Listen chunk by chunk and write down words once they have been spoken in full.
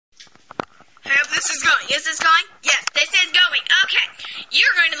this is going. Is this going? Yes, this is going. Okay.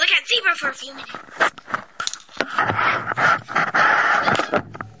 You're going to look at zebra for a few minutes.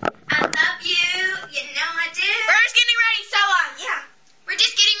 I love you. You know I do. We're just getting ready, so yeah. We're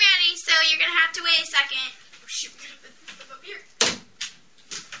just getting ready, so you're going to have to wait a second. Oh, shoot. We're going to put them up here. Because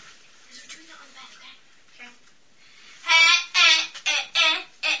we're doing it on the bed, okay? Okay.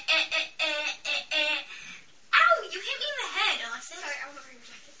 Ow, you hit me in the head, Alexis. Sorry, I won't bring your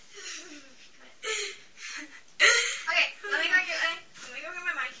jacket. Okay, let me go get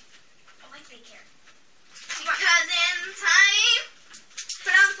my mic. Oh, my daycare. Because in time. Put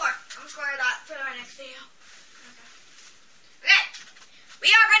it on the floor. I'm going to score that for our next video. Okay.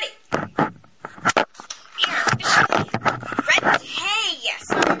 We are ready. We are officially ready. Hey, yes.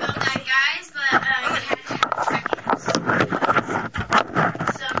 Sorry about that, guys, but we had to have seconds. Something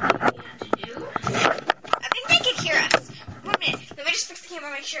we had to do. I think they can hear us. 1 minute. Let me just fix the camera,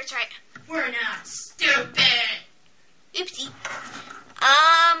 make sure it's right. We're not stupid. Oopsie.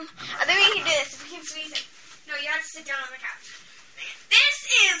 I think we can do this. If we can squeeze it. No, you have to sit down on the couch. This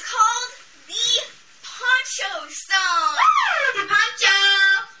is called the